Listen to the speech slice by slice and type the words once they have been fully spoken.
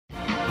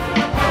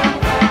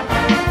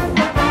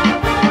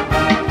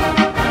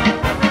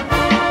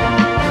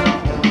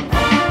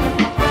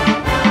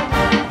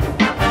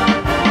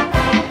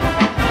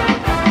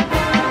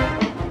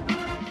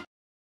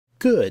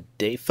Good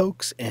day,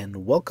 folks,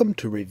 and welcome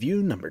to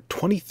review number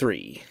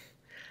 23.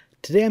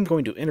 Today I'm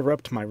going to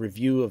interrupt my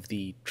review of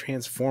the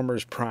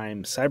Transformers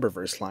Prime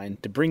Cyberverse line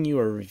to bring you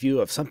a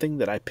review of something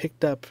that I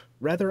picked up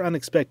rather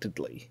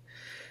unexpectedly.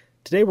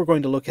 Today we're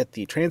going to look at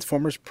the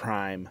Transformers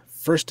Prime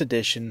First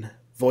Edition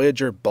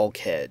Voyager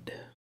Bulkhead.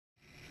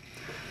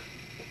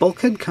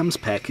 Bulkhead comes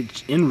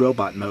packaged in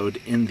robot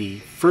mode in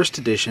the First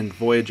Edition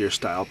Voyager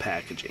style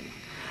packaging.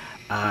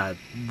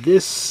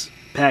 This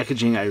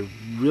packaging I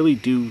really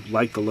do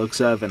like the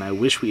looks of, and I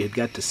wish we had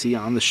got to see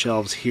on the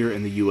shelves here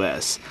in the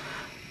US.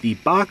 The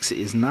box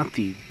is not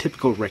the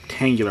typical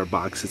rectangular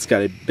box. It's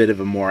got a bit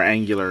of a more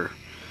angular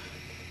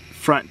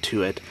front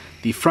to it.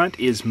 The front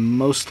is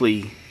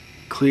mostly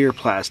clear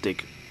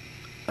plastic,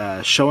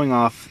 showing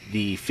off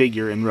the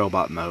figure in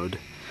robot mode.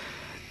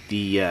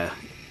 The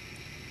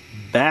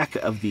back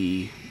of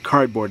the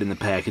cardboard in the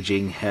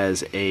packaging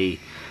has a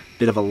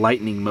bit of a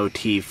lightning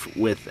motif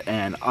with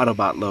an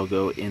Autobot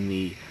logo in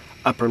the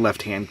upper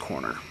left-hand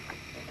corner.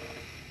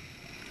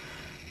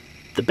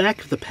 The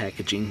back of the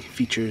packaging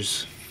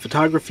features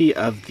photography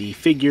of the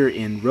figure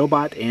in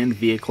robot and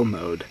vehicle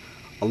mode,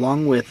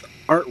 along with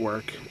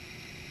artwork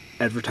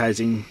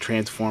advertising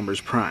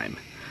Transformers Prime.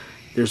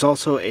 There's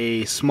also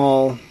a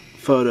small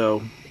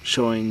photo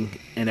showing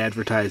and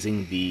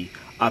advertising the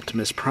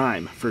Optimus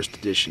Prime First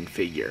Edition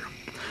figure.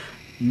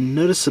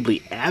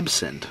 Noticeably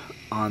absent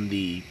on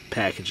the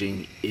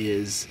packaging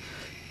is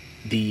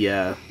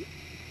the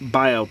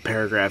bio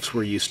paragraphs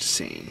we're used to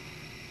seeing.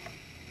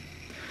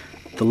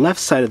 The left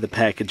side of the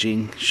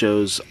packaging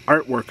shows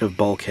artwork of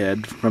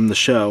Bulkhead from the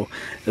show,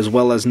 as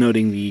well as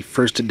noting the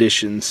First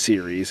Edition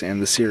series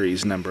and the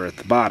series number at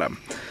the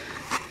bottom.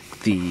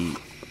 The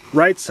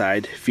right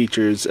side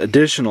features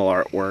additional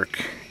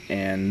artwork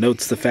and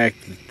notes the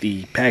fact that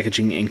the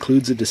packaging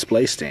includes a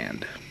display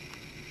stand.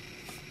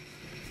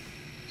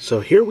 So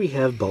here we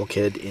have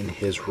Bulkhead in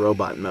his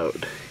robot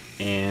mode,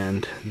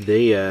 and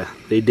they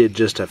did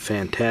just a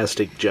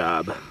fantastic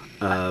job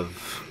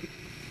of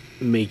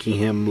making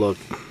him look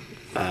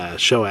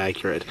show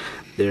accurate.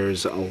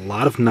 There's a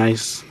lot of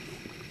nice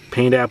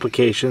paint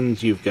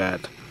applications. You've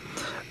got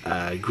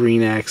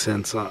green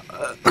accents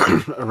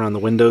around the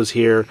windows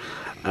here,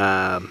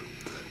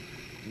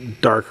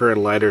 darker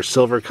and lighter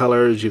silver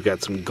colors. You've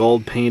got some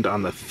gold paint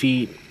on the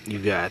feet.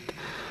 You've got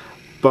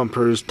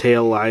bumpers,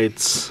 tail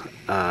lights.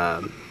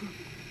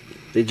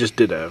 They just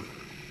did a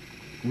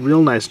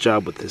real nice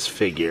job with this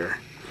figure.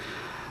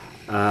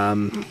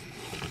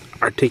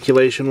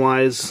 Articulation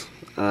wise,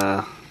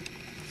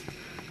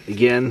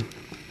 again,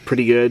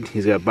 pretty good.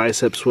 He's got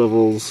bicep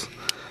swivels,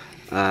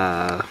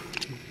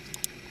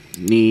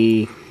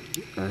 knee,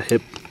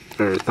 hip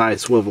or thigh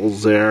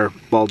swivels there,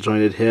 ball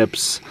jointed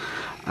hips.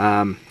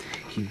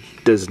 He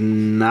does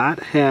not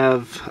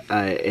have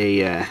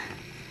a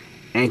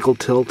ankle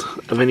tilt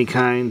of any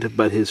kind,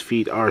 but his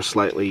feet are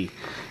slightly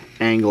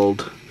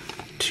angled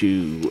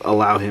to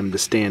allow him to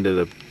stand at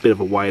a bit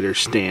of a wider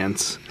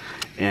stance,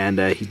 and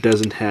he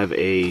doesn't have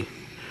a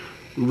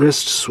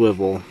wrist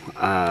swivel,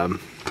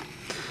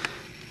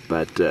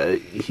 but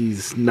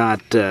he's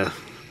not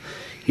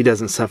he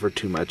doesn't suffer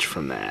too much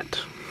from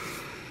that.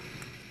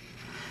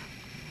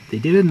 They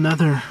did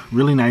another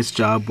really nice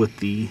job with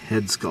the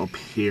head sculpt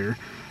here.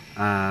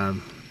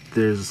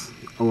 There's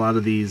a lot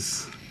of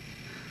these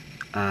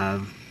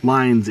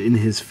lines in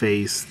his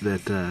face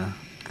that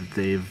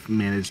they've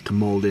managed to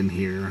mold in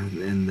here,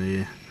 and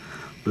the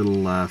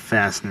little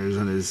fasteners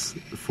on his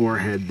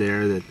forehead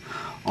there that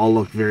all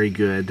look very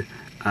good.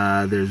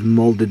 There's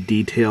molded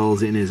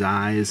details in his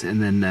eyes,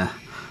 and then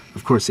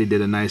of course they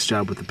did a nice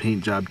job with the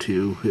paint job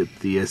too, with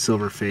the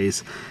silver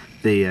face.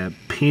 They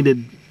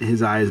painted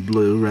his eyes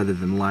blue rather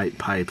than light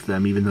pipe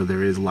them, even though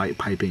there is light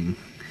piping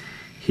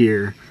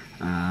here,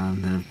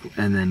 and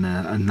then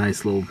a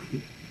nice little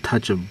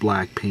touch of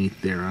black paint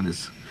there on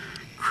his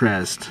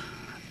crest.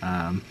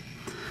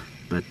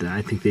 But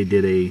I think they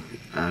did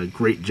a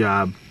great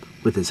job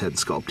with his head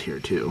sculpt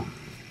here too.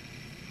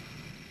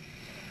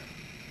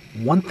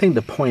 One thing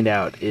to point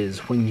out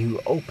is when you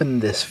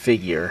open this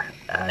figure,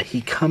 he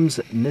comes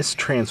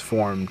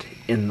mistransformed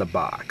in the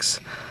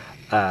box.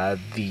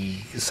 The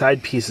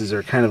side pieces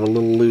are kind of a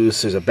little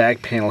loose. There's a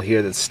back panel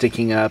here that's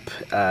sticking up.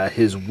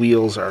 His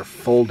wheels are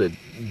folded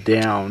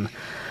down,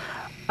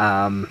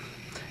 and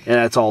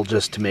that's all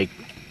just to make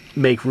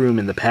room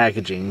in the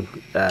packaging,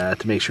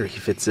 to make sure he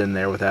fits in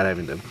there without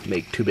having to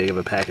make too big of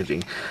a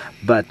packaging.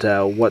 But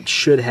what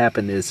should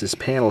happen is this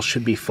panel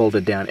should be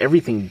folded down.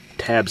 Everything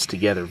tabs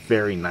together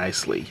very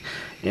nicely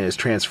in his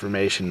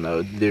transformation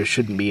mode. There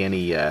shouldn't be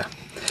any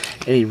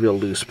real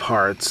loose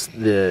parts.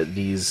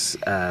 These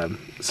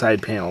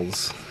side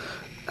panels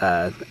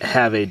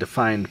have a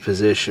defined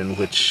position,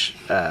 which,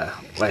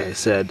 like I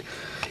said,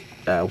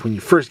 when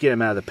you first get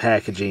him out of the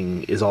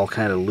packaging, is all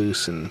kind of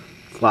loose and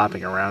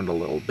flopping around a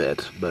little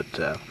bit,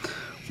 but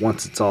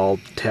once it's all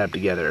tabbed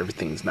together,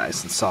 everything's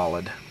nice and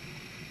solid.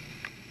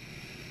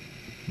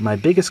 My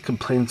biggest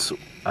complaints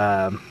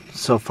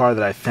so far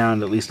that I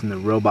found, at least in the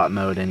robot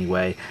mode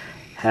anyway,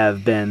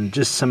 have been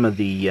just some of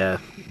the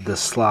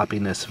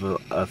sloppiness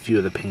of a few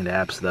of the paint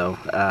apps, though.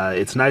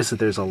 It's nice that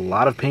there's a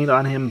lot of paint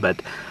on him,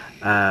 but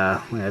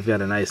I've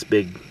got a nice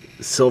big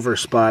silver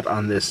spot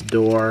on this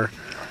door.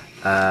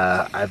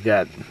 I've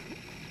got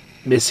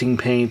missing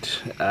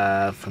paint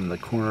from the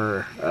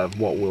corner of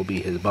what will be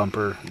his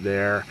bumper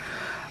there.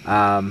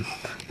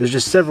 There's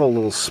just several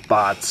little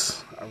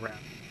spots around.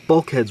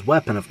 Bulkhead's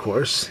weapon, of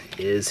course,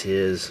 is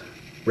his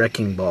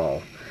wrecking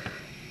ball.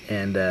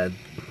 And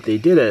they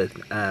did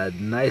a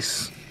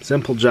nice,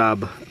 simple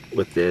job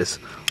with this.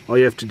 All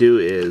you have to do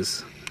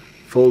is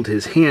fold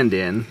his hand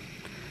in,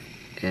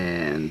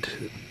 and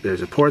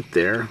there's a port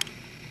there.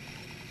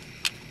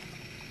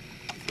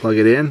 Plug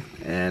it in,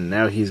 and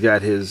now he's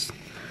got his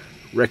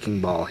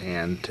wrecking ball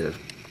hand to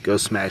go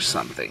smash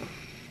something.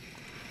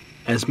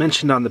 As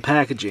mentioned on the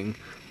packaging,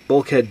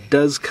 Bulkhead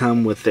does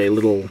come with a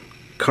little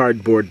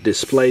cardboard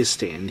display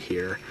stand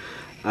here.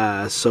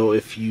 So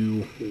if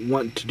you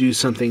want to do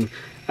something,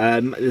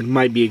 it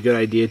might be a good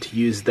idea to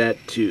use that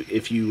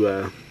if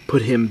you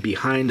put him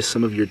behind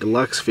some of your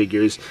deluxe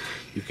figures,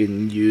 you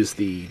can use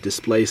the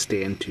display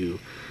stand to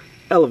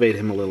elevate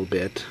him a little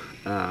bit.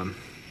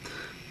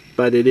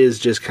 But it is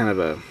just kind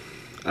of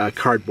a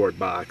cardboard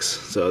box,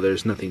 so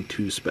there's nothing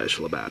too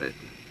special about it.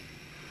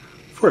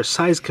 For a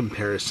size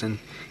comparison,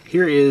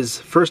 here is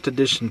first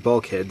edition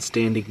Bulkhead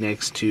standing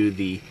next to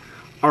the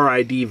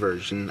RID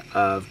version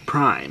of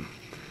Prime.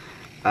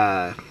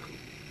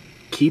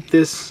 Keep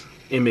this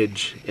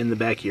image in the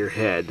back of your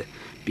head,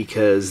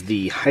 because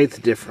the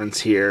height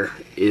difference here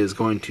is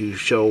going to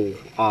show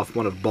off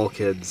one of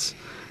Bulkhead's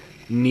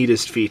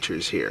neatest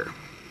features here.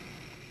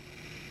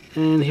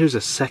 And here's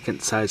a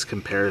second size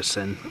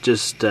comparison,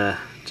 just to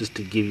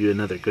give you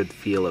another good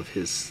feel of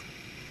his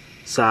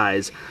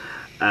size.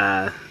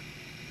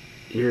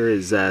 Here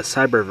is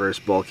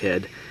Cyberverse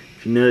Bulkhead.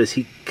 If you notice,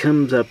 he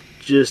comes up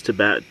just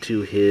about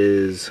to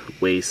his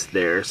waist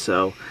there,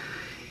 so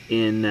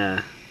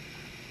in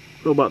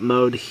robot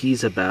mode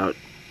he's about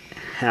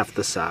half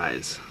the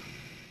size.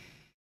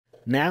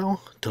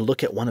 Now to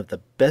look at one of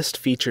the best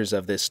features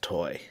of this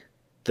toy,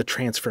 the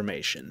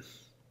transformation.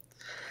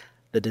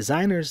 The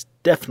designers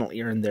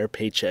definitely earned their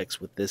paychecks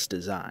with this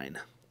design.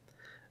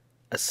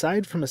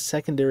 Aside from a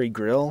secondary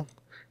grille,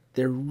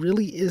 there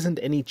really isn't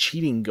any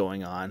cheating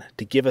going on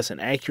to give us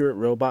an accurate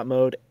robot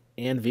mode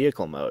and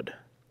vehicle mode.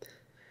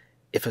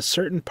 If a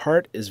certain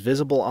part is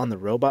visible on the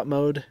robot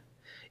mode,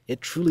 it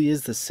truly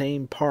is the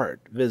same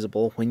part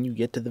visible when you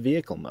get to the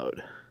vehicle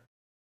mode.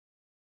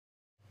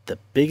 The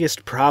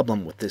biggest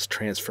problem with this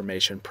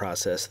transformation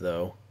process,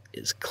 though,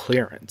 is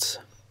clearance.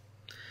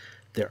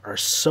 There are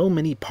so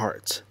many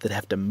parts that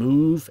have to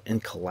move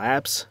and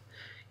collapse,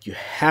 you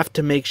have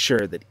to make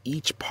sure that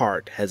each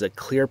part has a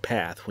clear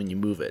path when you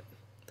move it.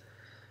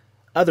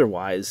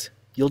 Otherwise,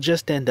 you'll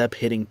just end up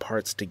hitting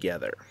parts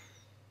together.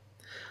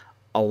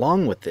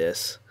 Along with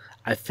this,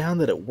 I found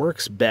that it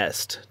works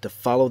best to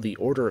follow the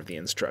order of the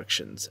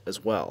instructions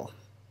as well.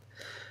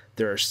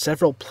 There are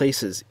several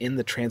places in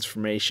the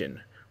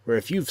transformation where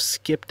if you've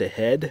skipped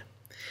ahead,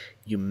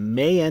 you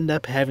may end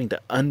up having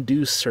to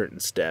undo certain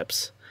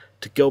steps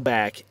to go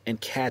back and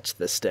catch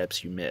the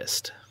steps you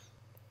missed.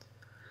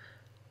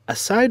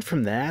 Aside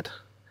from that,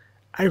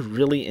 I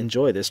really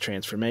enjoy this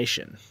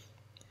transformation.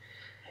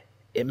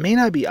 It may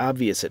not be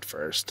obvious at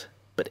first,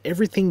 but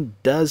everything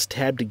does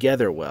tab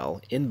together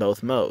well in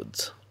both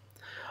modes.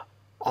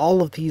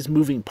 All of these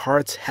moving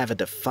parts have a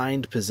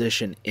defined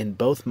position in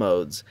both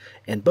modes,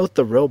 and both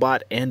the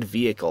robot and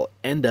vehicle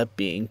end up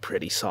being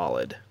pretty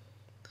solid.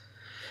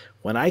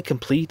 When I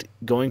complete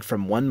going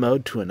from one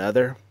mode to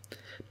another,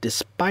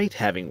 despite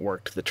having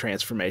worked the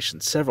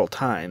transformation several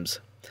times,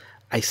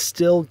 I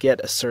still get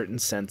a certain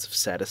sense of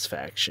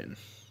satisfaction.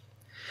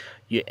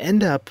 You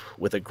end up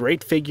with a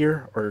great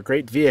figure or a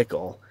great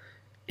vehicle,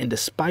 and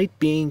despite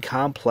being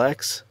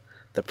complex,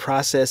 the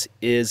process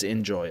is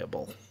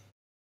enjoyable.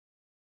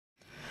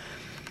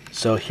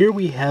 So here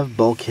we have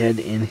Bulkhead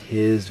in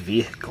his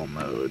vehicle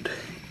mode,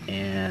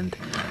 and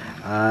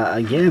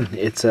again,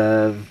 it's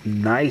a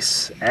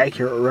nice,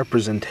 accurate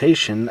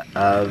representation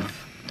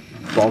of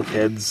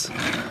Bulkhead's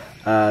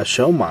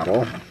show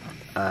model.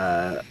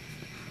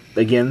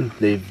 Again,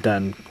 they've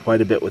done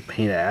quite a bit with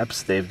paint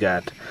apps. They've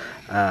got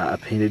a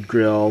painted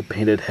grille,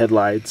 painted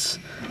headlights,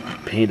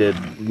 painted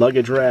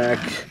luggage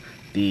rack,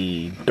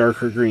 the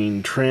darker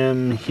green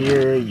trim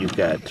here. You've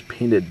got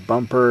painted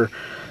bumper,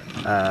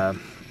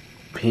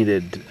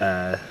 painted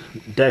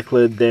deck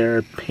lid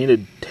there,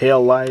 painted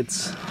tail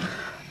lights.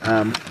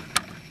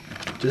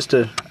 Just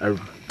a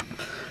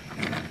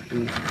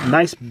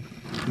nice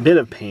bit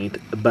of paint,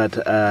 but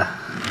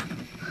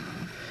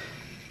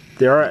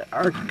there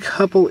are a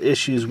couple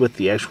issues with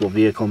the actual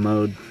vehicle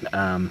mode.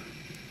 A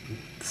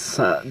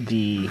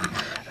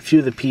few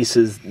of the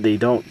pieces, they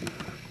don't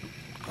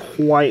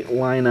quite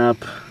line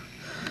up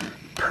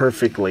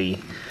perfectly,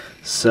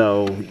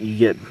 so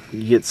you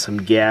get some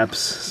gaps,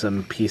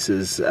 some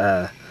pieces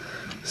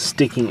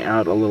sticking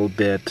out a little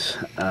bit.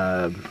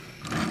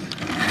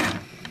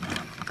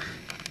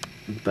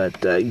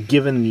 But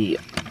given the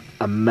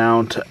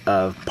amount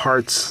of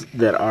parts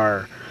that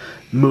are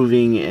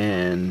moving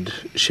and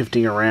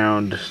shifting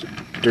around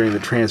during the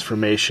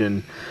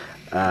transformation,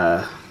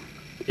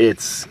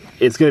 it's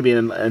going to be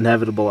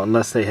inevitable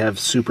unless they have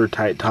super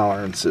tight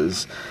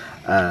tolerances,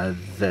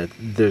 that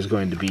there's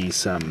going to be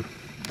some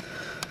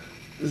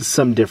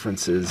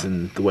differences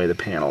in the way the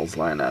panels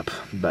line up.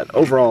 But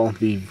overall,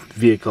 the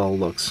vehicle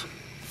looks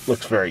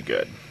very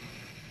good.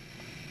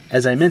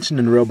 As I mentioned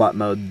in robot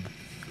mode,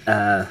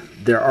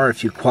 there are a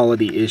few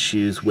quality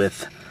issues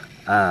with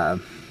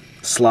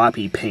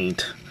sloppy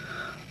paint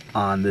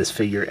on this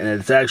figure, and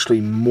it's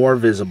actually more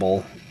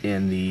visible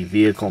in the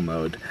vehicle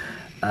mode.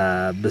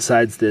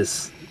 Besides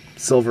this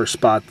silver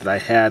spot that I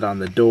had on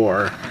the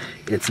door,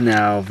 it's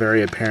now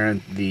very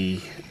apparent.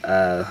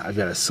 I've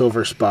got a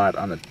silver spot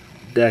on the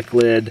deck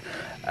lid,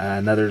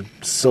 another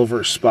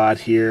silver spot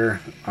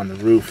here on the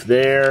roof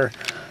there,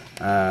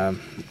 a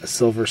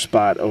silver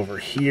spot over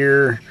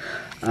here.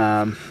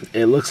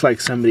 It looks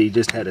like somebody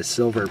just had a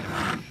silver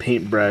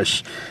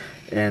paintbrush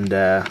and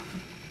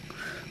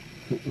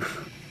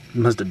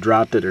must have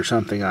dropped it or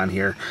something on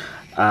here.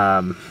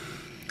 I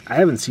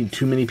haven't seen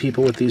too many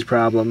people with these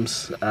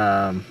problems,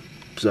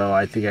 so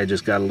I think I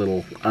just got a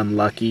little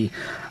unlucky.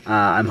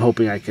 I'm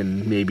hoping I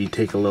can maybe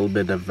take a little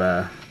bit of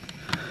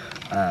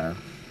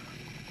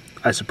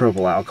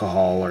isopropyl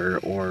alcohol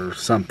or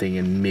something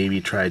and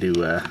maybe try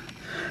to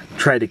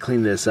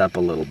clean this up a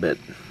little bit.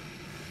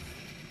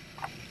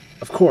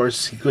 Of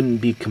course, he couldn't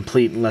be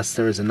complete unless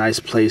there was a nice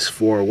place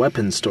for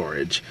weapon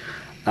storage.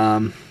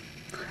 I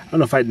don't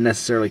know if I'd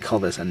necessarily call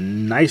this a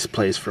nice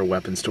place for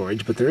weapon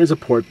storage, but there is a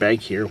port bag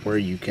here where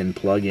you can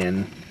plug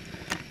in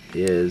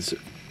his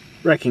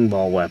wrecking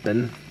ball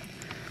weapon.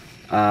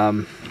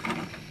 And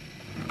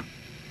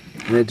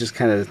it just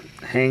kind of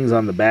hangs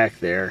on the back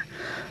there.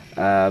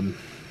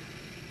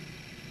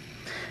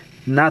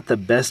 Not the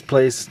best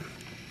place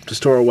to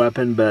store a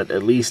weapon, but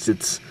at least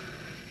it's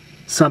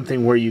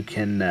something where you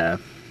can at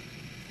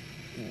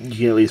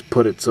least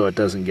put it so it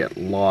doesn't get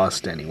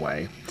lost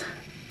anyway.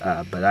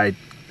 But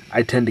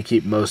I tend to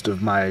keep most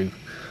of my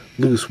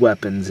loose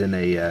weapons in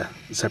a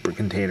separate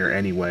container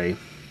anyway.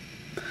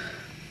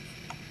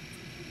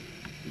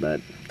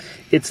 But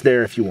it's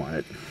there if you want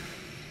it.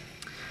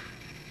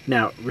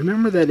 Now,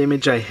 remember that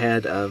image I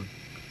had of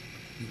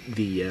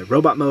the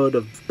robot mode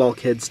of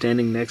Bulkhead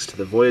standing next to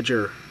the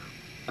Voyager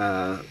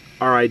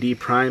RID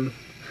Prime?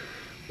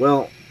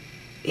 Well,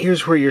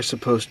 here's where you're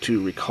supposed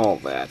to recall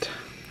that.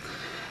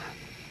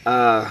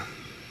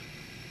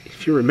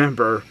 If you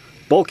remember,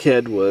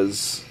 Bulkhead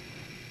was,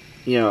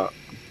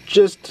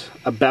 just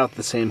about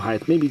the same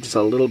height, maybe just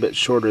a little bit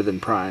shorter than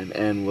Prime,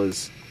 and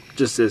was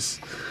just this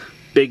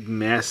big,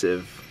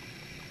 massive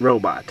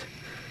robot.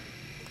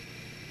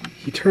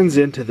 He turns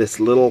into this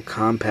little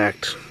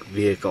compact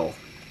vehicle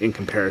in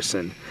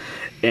comparison,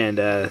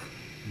 and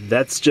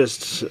that's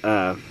just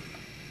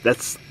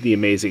that's the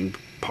amazing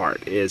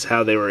part, is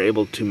how they were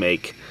able to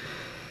make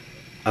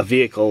a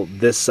vehicle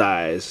this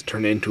size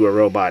turn into a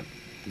robot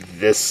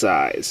this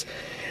size.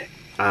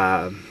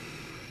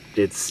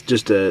 It's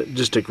just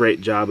a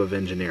great job of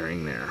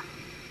engineering there.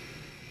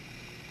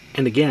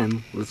 And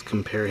again, let's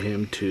compare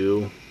him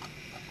to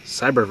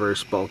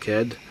Cyberverse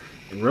Bulkhead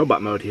in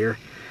robot mode here.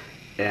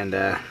 And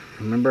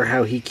remember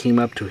how he came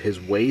up to his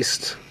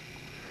waist?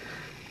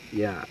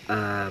 Yeah,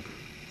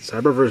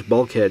 Cyberverse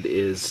Bulkhead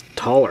is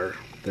taller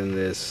than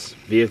this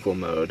vehicle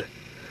mode.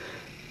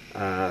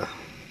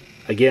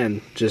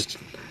 Again, just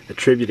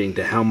attributing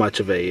to how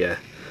much of a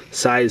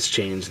size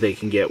change they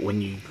can get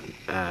when you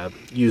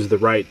use the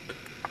right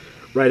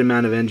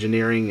amount of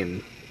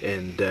engineering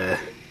and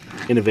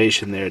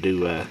innovation there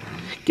to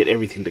get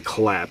everything to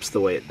collapse the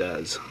way it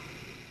does.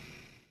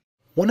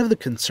 One of the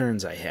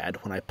concerns I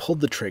had when I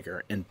pulled the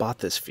trigger and bought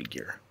this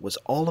figure was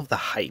all of the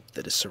hype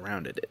that has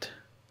surrounded it.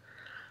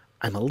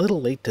 I'm a little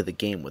late to the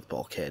game with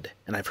Bulkhead,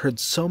 and I've heard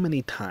so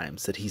many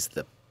times that he's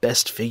the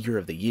best figure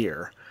of the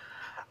year.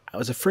 I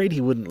was afraid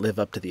he wouldn't live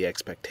up to the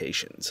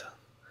expectations.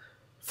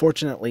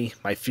 Fortunately,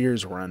 my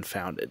fears were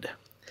unfounded.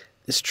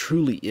 This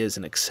truly is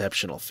an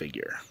exceptional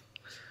figure.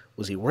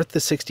 Was he worth the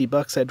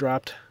 $60 I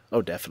dropped?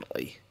 Oh,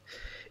 definitely.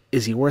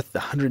 Is he worth the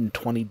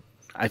 $120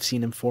 I've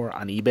seen him for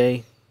on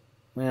eBay?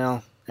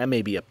 Well, that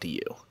may be up to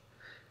you.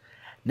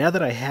 Now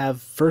that I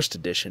have first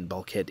edition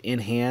Bulkhead in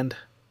hand,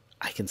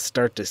 I can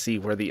start to see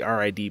where the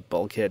RID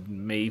Bulkhead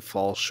may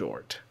fall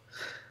short.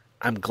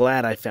 I'm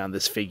glad I found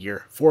this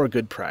figure for a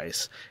good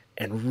price,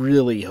 and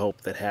really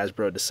hope that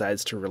Hasbro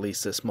decides to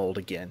release this mold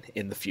again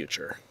in the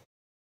future.